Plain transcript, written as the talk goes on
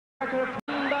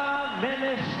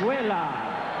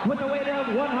Venezuela. With a weight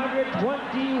of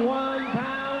 121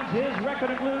 pounds, his record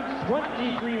includes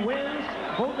 23 wins,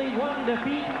 only 1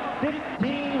 defeat,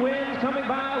 15 wins coming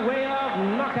by way of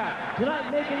knockout.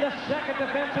 Tonight making the second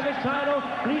defense of his title,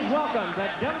 please welcome the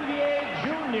WBA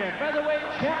Junior Featherweight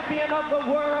Champion of the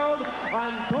World,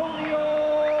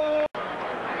 Antonio.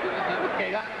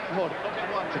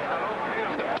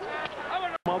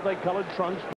 Multicolored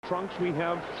trunks. We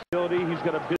have ability. He's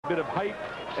got a bit of height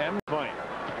and fight.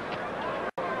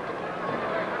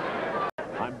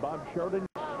 I'm Bob Sheridan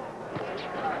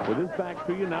with his back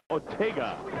to you now.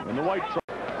 Ortega in the white trunk.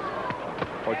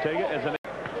 Ortega as an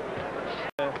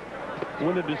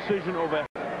win a decision over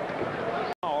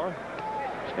Power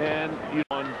and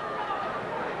on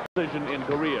decision in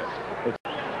Korea. It's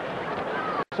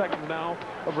second now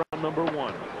of round number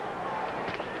 1.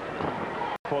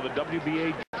 For the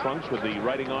WBA trunks with the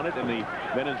writing on it and the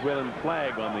Venezuelan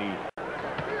flag on the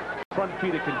front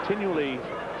feet, are continually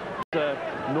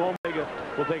Norm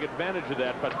will take advantage of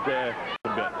that, but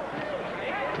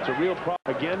it's a real problem.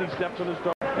 Again, he steps on his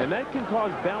toe, and that can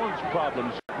cause balance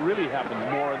problems. Really happens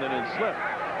more than in slip.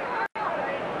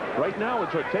 Right now,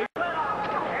 it's Ortega.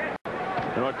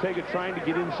 And Ortega trying to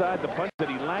get inside the punch that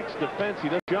he lacks defense. He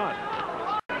does shot,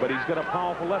 but he's got a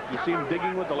powerful left. You see him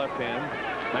digging with the left hand.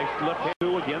 Nice left hand,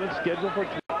 too. Again, it's scheduled for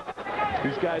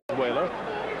these guys, Venezuela,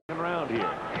 around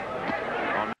here.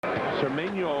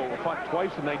 Cermeno fought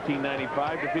twice in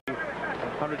 1995, defeating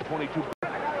 122.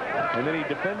 And then he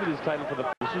defended his title for the.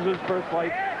 This is his first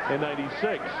fight in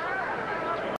 '96.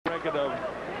 Record of.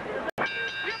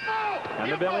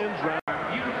 And the Bellions round.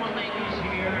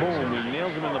 Boom! He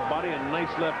nails him in the body. A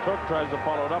nice left hook. Tries to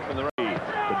follow it up in the right.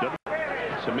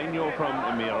 Cermeno from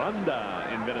Miranda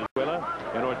in Venezuela,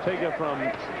 and Ortega from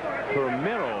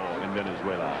Cermeno in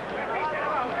Venezuela.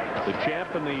 The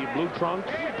champ in the blue trunks,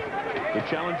 the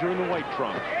challenger in the white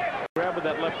trunks. Grab with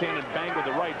that left hand and bang with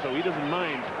the right, so he doesn't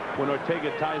mind when Ortega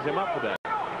ties him up for that.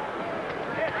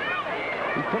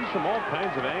 He comes from all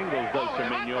kinds of angles, does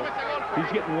Cermeno.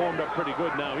 He's getting warmed up pretty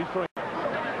good now. He's throwing.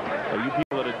 You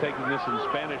people that are taking this in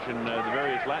Spanish in the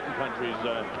various Latin countries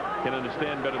can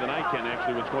understand better than I can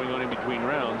actually what's going on in between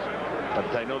rounds. But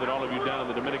I know that all of you down in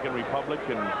the Dominican Republic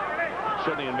and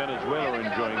certainly in Venezuela are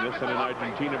enjoying this, and in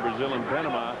Argentina, Brazil, and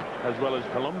Panama, as well as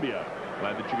Colombia.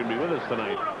 Glad that you can be with us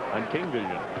tonight on King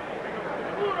Vision.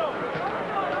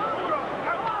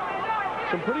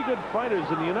 Some pretty good fighters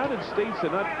in the United States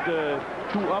are not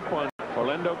too up on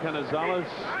Orlando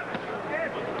Canizales,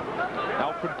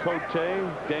 Alfred Cote,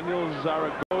 Daniel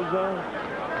Zaragoza,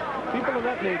 people of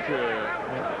that nature.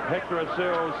 Hector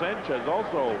Acero Sanchez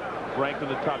also ranked in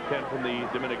the top 10 from the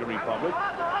Dominican Republic.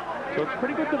 So it's a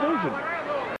pretty good division.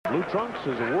 Blue trunks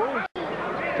is a world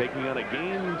taking on a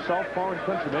game southpaw and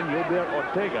countryman, Yober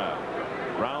Ortega.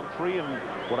 Round 3, and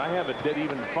what I have a dead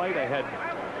even fight. I had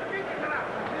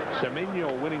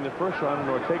Cermeno winning the first round and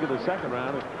Ortega the second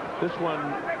round. This one,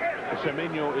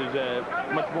 Cermeno is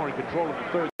much more in control of the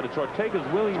third, but it's Ortega's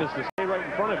willingness to stay right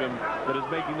in front of him that is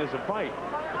making this a fight.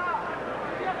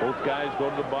 Both guys go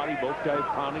to the body, both guys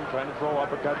pounding, trying to throw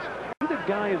uppercuts. Either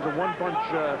guy is a one-punch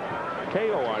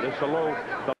KO artist, although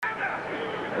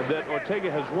that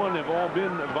Ortega has won have all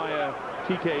been via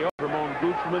TKO. Ramon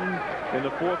Guzman in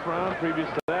the 4th round. Previous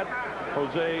to that,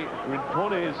 Jose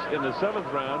Rincones in the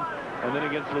 7th round, and then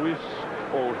against Luis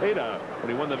Ojeda when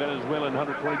he won the Venezuelan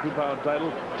 122-pound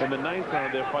title in the 9th round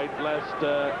of their fight last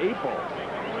April.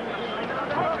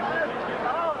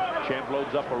 Champ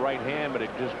loads up a right hand, but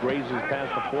it just grazes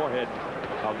past the forehead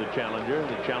of the challenger.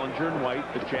 The challenger in white,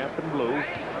 the champ in blue.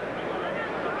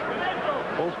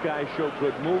 Both guys show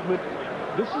good movement.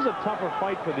 This is a tougher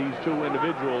fight for these two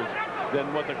individuals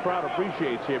than what the crowd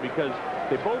appreciates here, because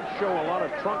they both show a lot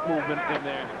of trunk movement in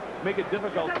there. Make a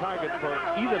difficult target for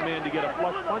either man to get a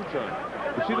flush punch on.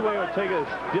 You see the way Ortega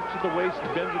dips at the waist,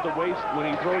 bends at the waist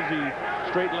when he throws the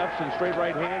straight lefts and straight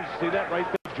right hands. See that right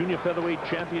there? Junior Featherweight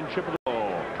Championship of the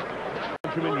world.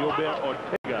 Countryman Yober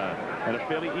Ortega. And a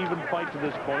fairly even fight to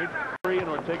this point. And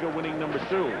Ortega winning number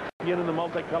 2. Again in the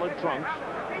multicolored trunks,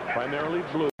 primarily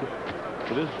blue.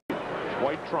 With his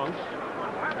white trunks.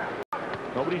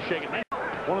 Nobody's shaking.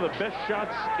 One of the best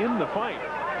shots in the fight.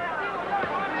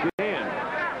 And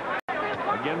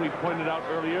again, we pointed out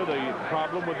earlier the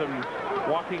problem with them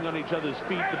walking on each other's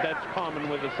feet, but that's common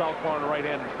with a southpaw and a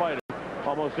right-handed fighter.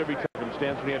 Almost every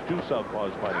circumstance when you have two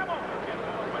southpaws fighting.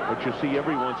 Which you see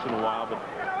every once in a while, but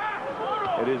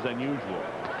it is unusual.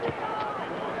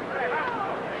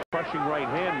 Crushing right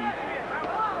hand.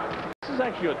 This is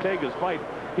actually Ortega's fight.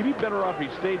 He'd be better off he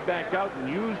stayed back out and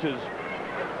used his,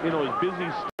 his busy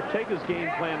start Ortega's game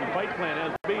plan and fight plan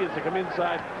has to be is to come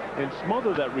inside and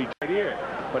smother that reach right here.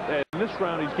 But in this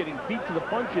round, he's getting beat to the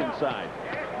punch inside.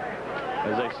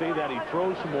 As I say that, he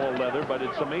throws some more leather, but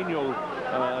it's Cermeno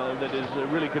that is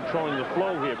really controlling the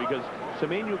flow here, because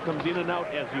Cermeno comes in and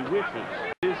out as he wishes.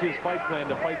 It is his fight plan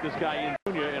to fight this guy in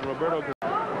Jr. and Roberto.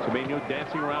 Cermeno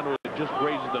dancing around where it just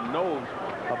grazes the nose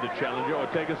of the challenger.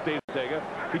 Ortega stays Ortega.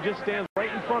 He just stands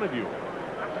right in front of you.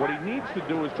 What he needs to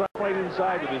do is try to fight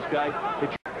inside with this guy.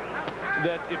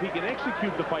 That if he can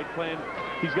execute the fight plan,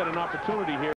 he's got an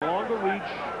opportunity here. Longer reach,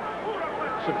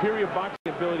 superior boxing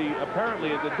ability,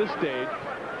 apparently at this stage,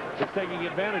 is taking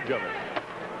advantage of it.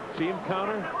 See him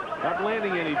counter? Not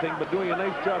landing anything, but doing a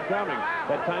nice job countering.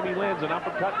 That time he lands an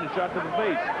uppercut and a shot to the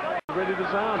face. Ready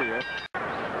to sound here.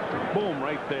 Boom,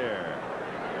 right there.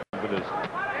 For this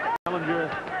challenger,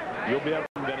 Yober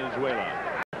from Venezuela.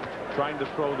 Trying to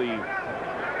throw the...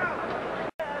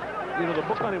 You know, the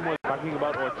book on him was talking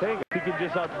about Ortega. He could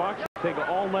just outbox Ortega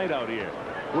all night out here.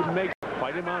 Wouldn't make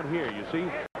fight him out here, you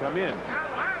see? Come in.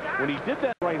 When he did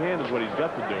that right hand is what he's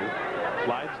got to do.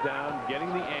 Slides down, getting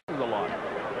the angle a lot.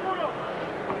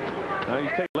 Now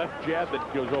he's taking left jab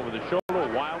that goes over the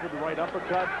shoulder, wild with the right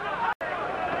uppercut.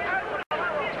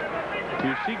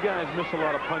 You see guys miss a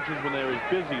lot of punches when they're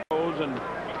as busy. And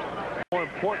more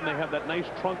important, they have that nice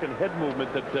trunk and head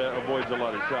movement that avoids a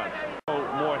lot of shots. So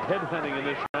more head hunting in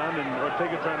this round, and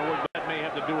Ortega trying to work. That may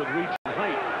have to do with reach and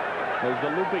height. There's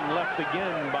the looping left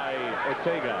again by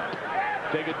Ortega.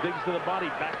 Ortega digs to the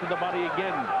body, back to the body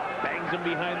again. Bangs him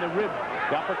behind the rib.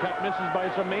 The uppercut misses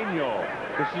by Cermeno.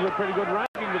 This is a pretty good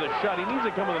round with a shot. He needs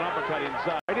to come with an uppercut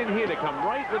inside. I didn't hear to come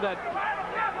right with that.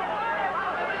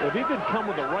 If he could come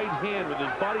with the right hand with his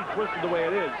body twisted the way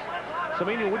it is,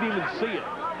 Cermeno wouldn't even see it.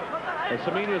 And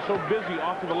Cermeno is so busy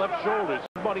off to the left shoulder.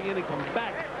 Somebody in and come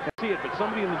back and see it, but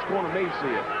somebody in this corner may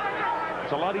see it.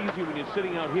 It's a lot easier when you're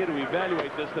sitting out here to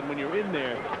evaluate this than when you're in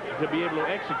there to be able to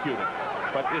execute it.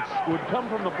 But it would come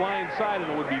from the blind side,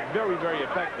 and it would be very, very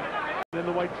effective. And in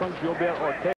the white trunks, Yober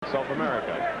Ortega, South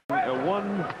America.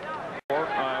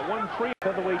 One free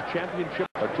featherweight championship.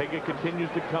 Ortega continues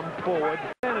to come forward.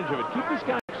 Advantage of it. Keep this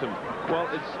guy. Well,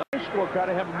 it's a scorecard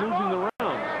to have him losing the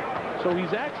rounds. So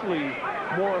he's actually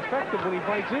more effective when he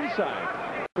fights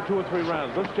inside for 2 or 3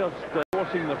 rounds. Let's just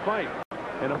forcing the fight.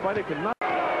 And a fighter cannot.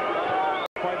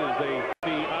 Fighters,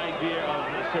 the idea of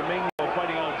Cermeno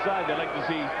fighting outside, they like to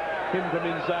see him come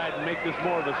inside and make this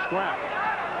more of a scrap.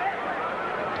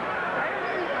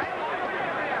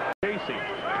 Chasing.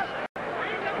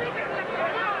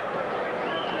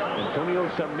 Antonio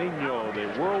Cermeno,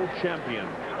 the world champion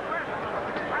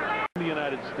in the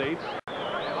United States.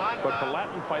 But for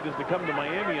Latin fighters to come to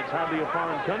Miami, it's hardly a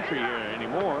foreign country here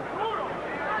anymore.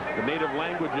 The native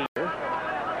language is here.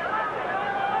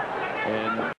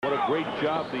 And what a great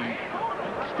job the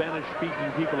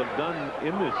Spanish-speaking people have done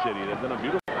in this city. They've done a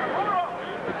beautiful.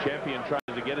 The champion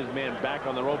tries to get his man back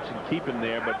on the ropes and keep him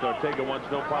there, but Ortega wants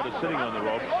no part of sitting on the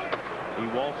ropes. He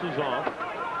waltzes off.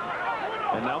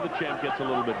 And now the champ gets a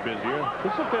little bit busier.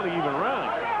 This is a fairly even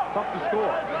round. Tough to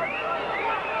score.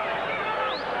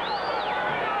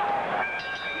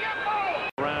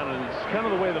 Around, and it's kind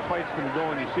of the way the fight's been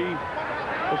going. You see,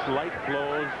 this light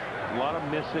flows, a lot of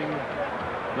missing,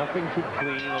 nothing too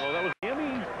clean. Although that was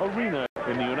Miami Arena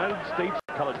in the United States.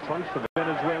 Colored trunks for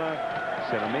Venezuela.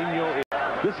 Cermeno.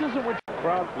 This isn't what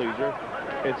crowd pleaser.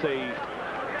 It's a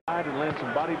side and land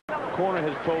some body. Corner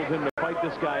has told him to fight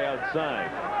this guy outside.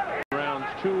 Rounds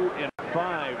 2 and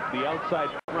 5, the outside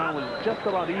round was just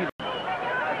about even.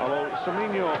 Although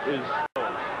Cermeno is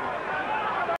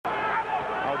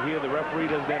out here, the referee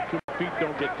doesn't have 2 feet,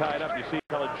 don't get tied up. You see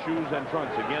colored shoes and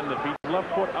trunks. Again, the feet,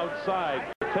 left foot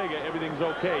outside. Ortega, everything's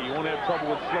okay. You won't have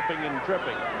trouble with slipping and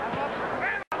tripping.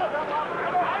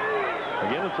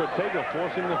 Again, it's Ortega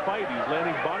forcing the fight. He's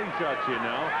landing body shots here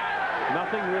now.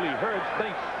 Nothing really hurts.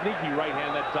 Nice sneaky right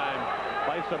hand that time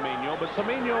by Cermeno. But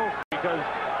Cermeno, because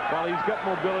while he's got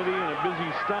mobility and a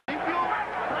busy style,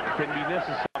 can be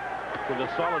necessary with a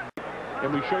solid.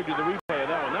 And we showed you the replay of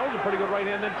that one. That was a pretty good right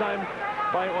hand that time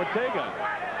by Ortega.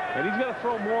 And he's got to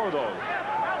throw more of those.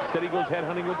 Instead, he goes head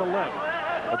hunting with the left.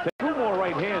 Ortega, 2 more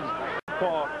right hands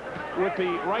for with the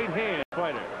right hand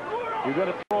fighter. You've got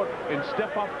to throw it and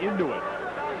step up into it.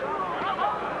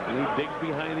 And he digs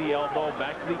behind the elbow,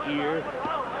 back to the ear.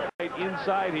 Right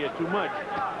inside here too much.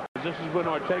 This is when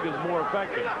Ortega's more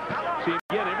effective. See,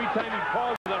 again, every time he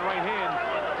pauses that right hand,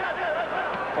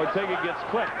 Ortega gets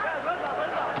clipped.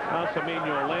 Now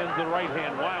Cermeno lands the right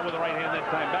hand. Wild with the right hand that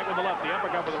time. Back with the left. The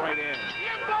uppercut with the right hand.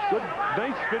 Good,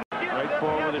 nice finish. Right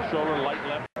forward with the shoulder, light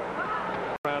left.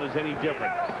 Round is any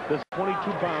different. This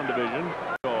 22-pound division.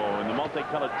 So in the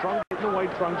multicolored trunks. In the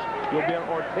white trunks, Yober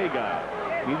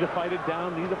Ortega. Neither fighter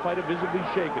down, neither fighter visibly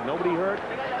shaken. Nobody hurt.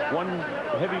 One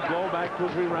heavy blow back 2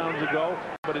 or 3 rounds ago,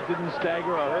 but it didn't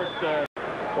stagger or hurt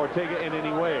Ortega in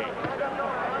any way.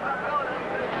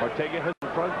 Ortega has in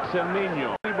front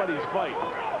Cermeno. Anybody's fight.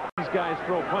 These guys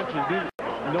throw punches.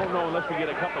 No, unless we get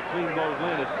a couple clean blows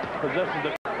landed. Possesses the...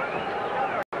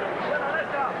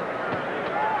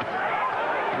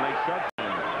 Nice shot.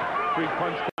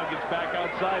 3-punch gets back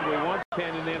outside where he wants to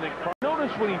stand in there.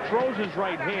 Notice when he throws his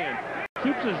right hand,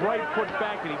 keeps his right foot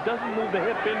back and he doesn't move the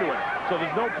hip into it. So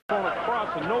there's no going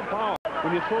across and no power.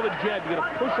 When you throw the jab, you got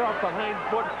to push off the hind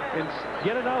foot and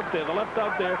get it out there, the left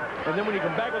out there. And then when you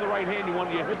come back with the right hand, you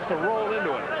want your hips to roll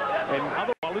into it. And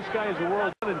while this guy is a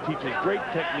world and teaches great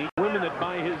technique, women that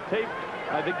buy his tape,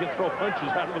 I think, can throw punches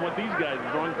harder than what these guys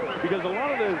are throwing, because a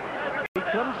lot of the he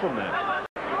comes from that.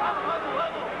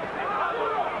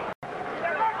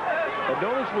 But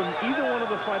notice when either one of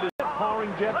the fighters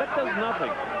powering jab, that does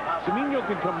nothing. Cermeno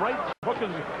can come right, hook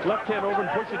his left hand over and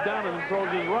push it down and then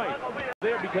throws his right.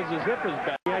 There, because his hip is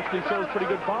back, he actually shows pretty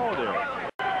good power there.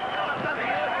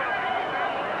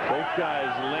 Both guys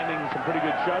landing some pretty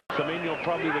good shots. Cermeno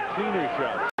probably the cleaner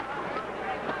shot.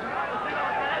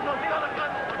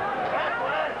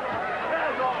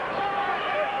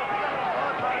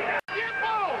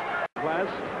 Class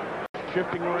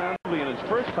shifting around in his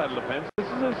first title defense. This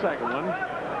is his second one.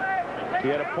 He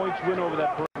had a points win over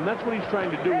that person, and that's what he's trying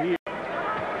to do here.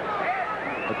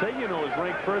 Ortega is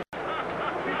ranked first.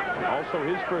 Also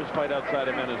his first fight outside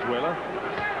of Venezuela.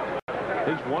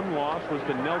 His one loss was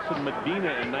to Nelson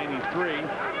Medina in '93,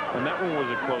 and that one was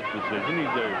a close decision.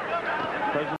 He's a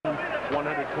present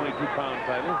 122-pound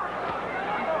title.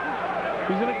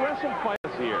 He's an aggressive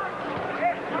fighter here.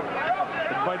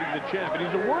 Fighting the champ, and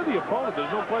he's a worthy opponent.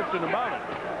 There's no question about it.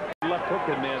 Left hook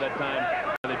in there that time,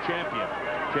 and the champion.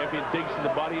 Champion digs to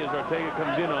the body as Ortega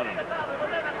comes in on him.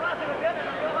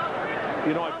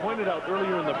 You know, I pointed out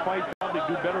earlier in the fight, probably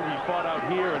do better if he fought out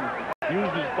here and used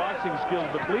his boxing skills,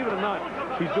 but believe it or not,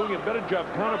 he's doing a better job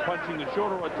counterpunching the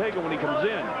shorter Ortega when he comes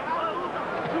in.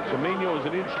 Cermeno is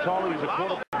an inch taller. He's a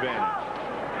quarter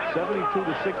advantage. 72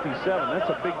 to 67. That's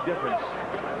a big difference.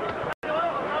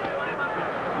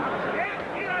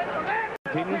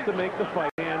 Continues to make the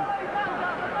fight, and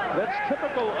that's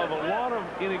typical of a lot of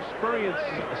inexperienced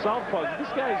southpaws.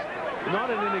 This guy's not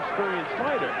an inexperienced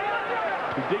fighter.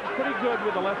 He digs pretty good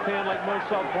with the left hand like most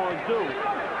southpaws do,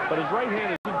 but his right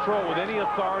hand is in control with any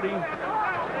authority.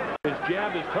 His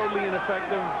jab is totally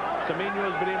ineffective. Cermeno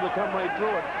has been able to come right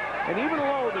through it. And even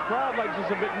though the crowd likes this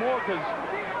a bit more because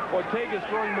Ortega's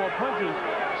throwing more punches,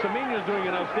 Cermeno's doing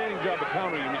an outstanding job of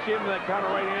countering him. You see him in that counter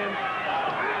right hand?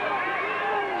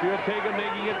 Ortega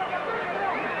making it.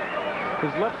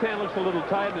 His left hand looks a little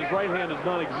tight, and his right hand is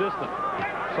non-existent.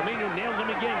 Cermeno nails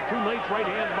him again. 2 nice right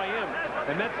hands by him,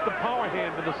 and that's the power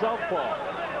hand for the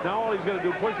southpaw. Now all he's going to do,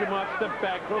 push him off, step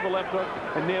back, throw the left hook,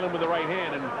 and nail him with the right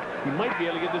hand, and he might be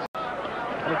able to get this.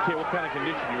 I don't care what kind of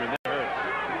condition you're in, that hurts.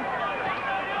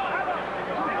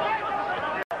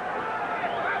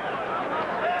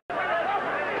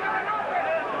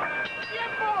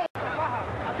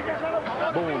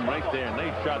 Boom, right there.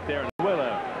 Nice shot there.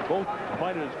 Both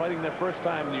fighters fighting their first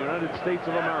time in the United States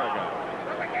of America.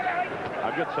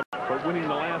 I've got some for winning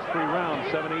the last 3 rounds,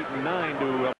 7, 8, and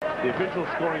 9. The official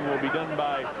scoring will be done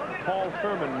by Paul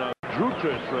Thurman,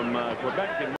 Drutas from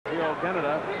Quebec in Montreal,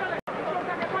 Canada.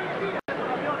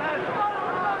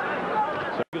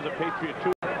 So he's a Patriot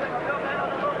too.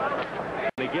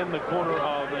 And again, the corner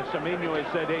of Cermeno has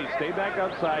said, hey, stay back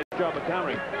outside, job of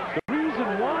countering. The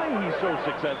reason why he's so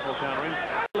successful countering,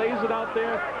 lays it out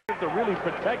there to really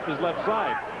protect his left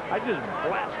side. I just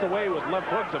blast away with left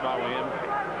hooks if I were him,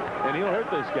 and he'll hurt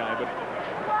this guy, but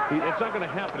it's not going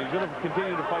to happen. He's going to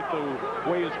continue to fight the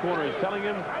way his corner is telling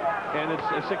him, and it's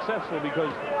successful because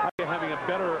having a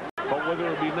better, but whether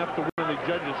it'll be enough to win the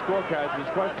judges' scorecards is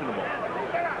questionable.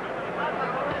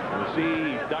 You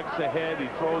see, he ducks ahead, he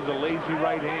throws a lazy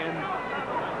right hand.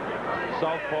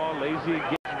 Southpaw, lazy,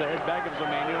 gets the head back of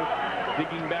Cermeno,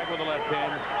 digging back with the left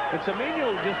hand. And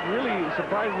Cermeno just really,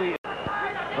 surprisingly,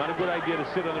 not a good idea to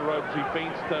sit on the ropes. He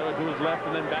feints to his left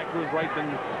and then back to his right.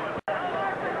 Then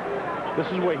this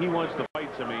is where he wants to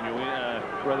fight Cermeno,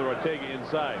 rather Ortega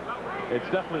inside. It's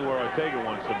definitely where Ortega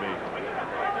wants to be.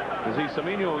 You see,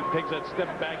 Cermeno takes that step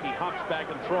back, he hops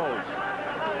back and throws.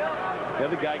 The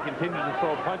other guy continues to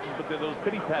throw punches, but they're those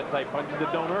pity-pat type punches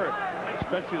that don't hurt,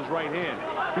 especially his right hand.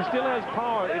 He still has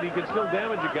power, and he can still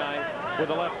damage a guy with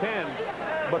the left hand,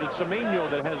 but it's Cermeno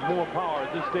that has more power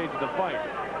at this stage of the fight.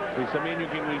 Cermeno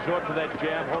can resort to that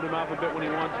jab, hold him off a bit when he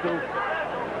wants to.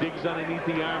 Digs underneath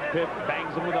the armpit,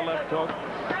 bangs him with a left hook.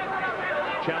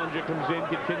 Challenger comes in,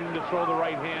 continuing to throw the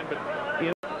right hand, but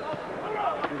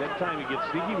that time he gets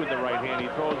sneaky with the right hand. He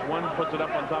throws one, puts it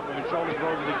up on top of his shoulder,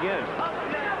 throws it again.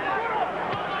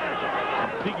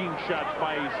 Digging shots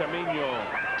by Cermeno.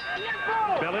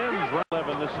 Bell ends round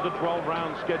 11. This is the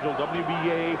 12-round schedule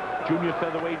WBA Junior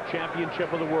Featherweight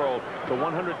Championship of the World. The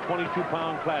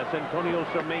 122-pound class. Antonio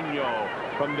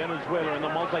Cermeno from Venezuela in the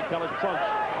multicolored trunks.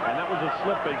 And that was a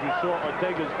slip as you saw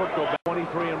Ortega's foot go back.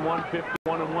 23-1,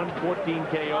 51-1, 14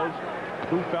 KOs.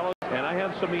 Two fellas. And I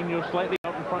have Cermeno slightly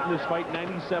out in front in this fight.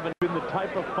 97. Been the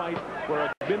type of fight where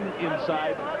it's been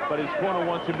inside, but his corner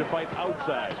wants him to fight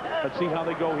outside. Let's see how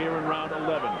they go here in round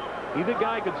 11. Either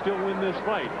guy could still win this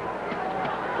fight.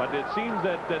 But it seems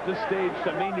that at this stage,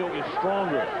 Cermeno is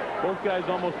stronger. Both guys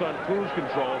almost on cruise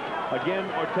control. Again,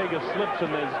 Ortega slips,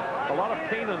 and there's a lot of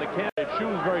pain on the canvas. His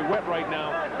shoe's very wet right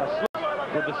now. A slip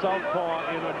with the southpaw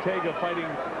and Ortega fighting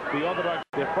the orthodox.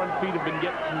 Their front feet have been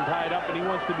getting tied up, and he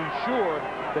wants to be sure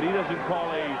that he doesn't call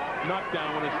a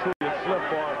knockdown when it's truly a slip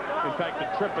or, in fact, a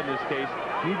trip in this case.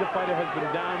 Neither fighter has been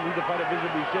down. Neither fighter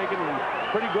visibly shaken. And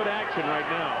pretty good action right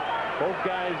now. Both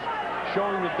guys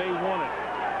showing that they want it.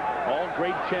 All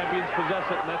great champions possess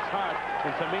it, and that's hard. And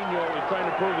Cermeno is trying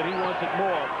to prove that he wants it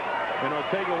more, and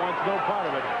Ortega wants no part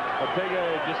of it. Ortega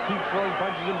just keeps throwing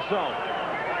punches himself.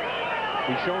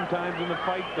 He's shown times in the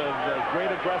fight the great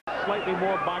aggressive, slightly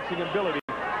more boxing ability,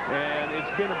 and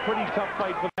it's been a pretty tough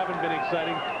fight, but haven't been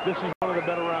exciting. This is one of the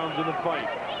better rounds in the fight.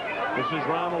 This is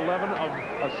round 11 of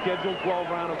a scheduled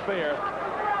 12-round affair,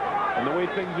 and the way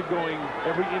things are going,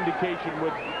 every indication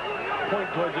would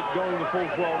point towards it going the full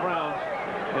 12 rounds.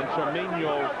 And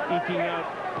Cermeno eking out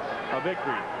a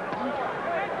victory.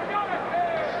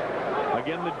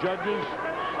 Again, the judges,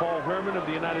 Paul Herman of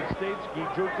the United States,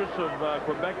 Guy Jutras of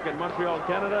Quebec and Montreal,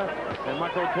 Canada, and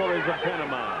Marco Torres of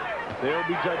Panama. They'll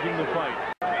be judging the fight.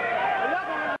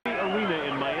 Arena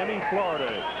in Miami, Florida.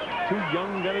 Two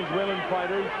young Venezuelan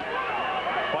fighters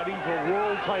fighting for a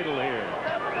world title here.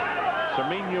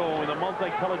 Cermeno in the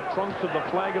multicolored trunks of the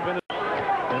flag of Venezuela,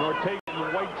 and Ortega in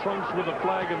the white trunks with the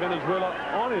flag of Venezuela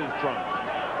on his trunk.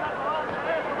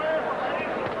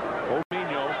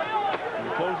 Cermeno in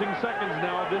the closing seconds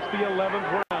now. This the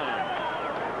 11th round.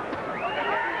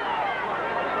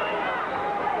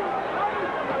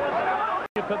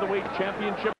 Featherweight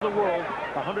Championship of the world,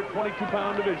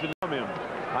 122-pound division from him.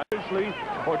 Obviously,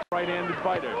 or right-handed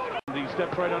fighter. He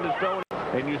steps right on his toe,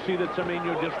 and you see that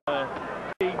Cermeno just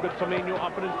but Cermeno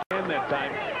up in his hand that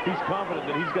time. He's confident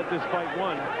that he's got this fight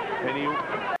won, and he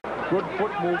good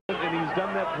foot movement, and he's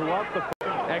done that throughout the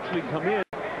fight. Actually come in,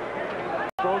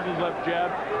 throws his left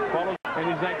jab, follows, and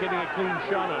he's not getting a clean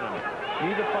shot on him.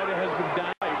 Neither fighter has been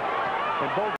down, and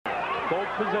both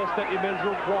possess that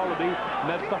immeasurable quality, and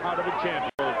that's the heart of a champion.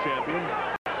 World champion.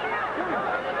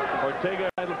 Ortega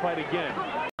title fight again.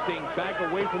 Staying back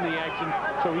away from the action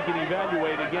so he can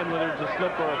evaluate again whether it's a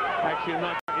slip or actually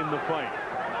not in the fight.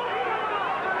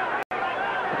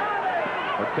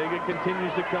 Ortega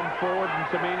continues to come forward, and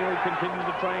Cermeno continues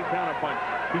to try and counterpunch.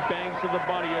 He bangs to the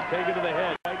body, Ortega to the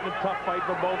head. Fighting a tough fight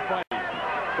for both fighters.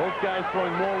 Both guys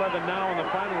throwing more leather now in the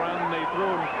final round than they threw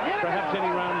in perhaps any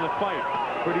round in the fight.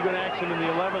 Pretty good action in the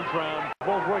 11th round.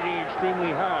 Both working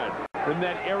extremely hard. In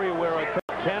that area where a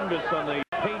canvas on the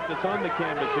paint that's on the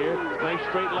canvas here. Nice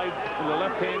straight light, and the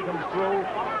left hand comes through.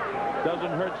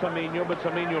 Doesn't hurt Cermeno, but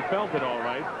Cermeno felt it all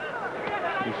right.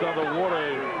 You saw the water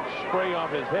spray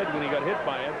off his head when he got hit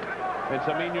by it. And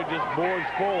Cermeno just bores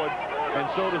forward, and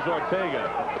so does Ortega.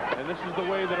 And this is the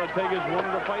way that Ortega's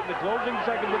wanted to fight in the closing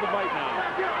seconds of the fight now.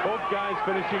 Both guys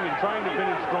finishing and trying to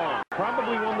finish strong.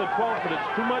 Probably won the 12th, but it's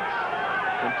too much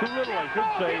and too little, I should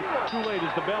say. Too late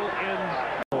as the bell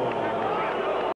ends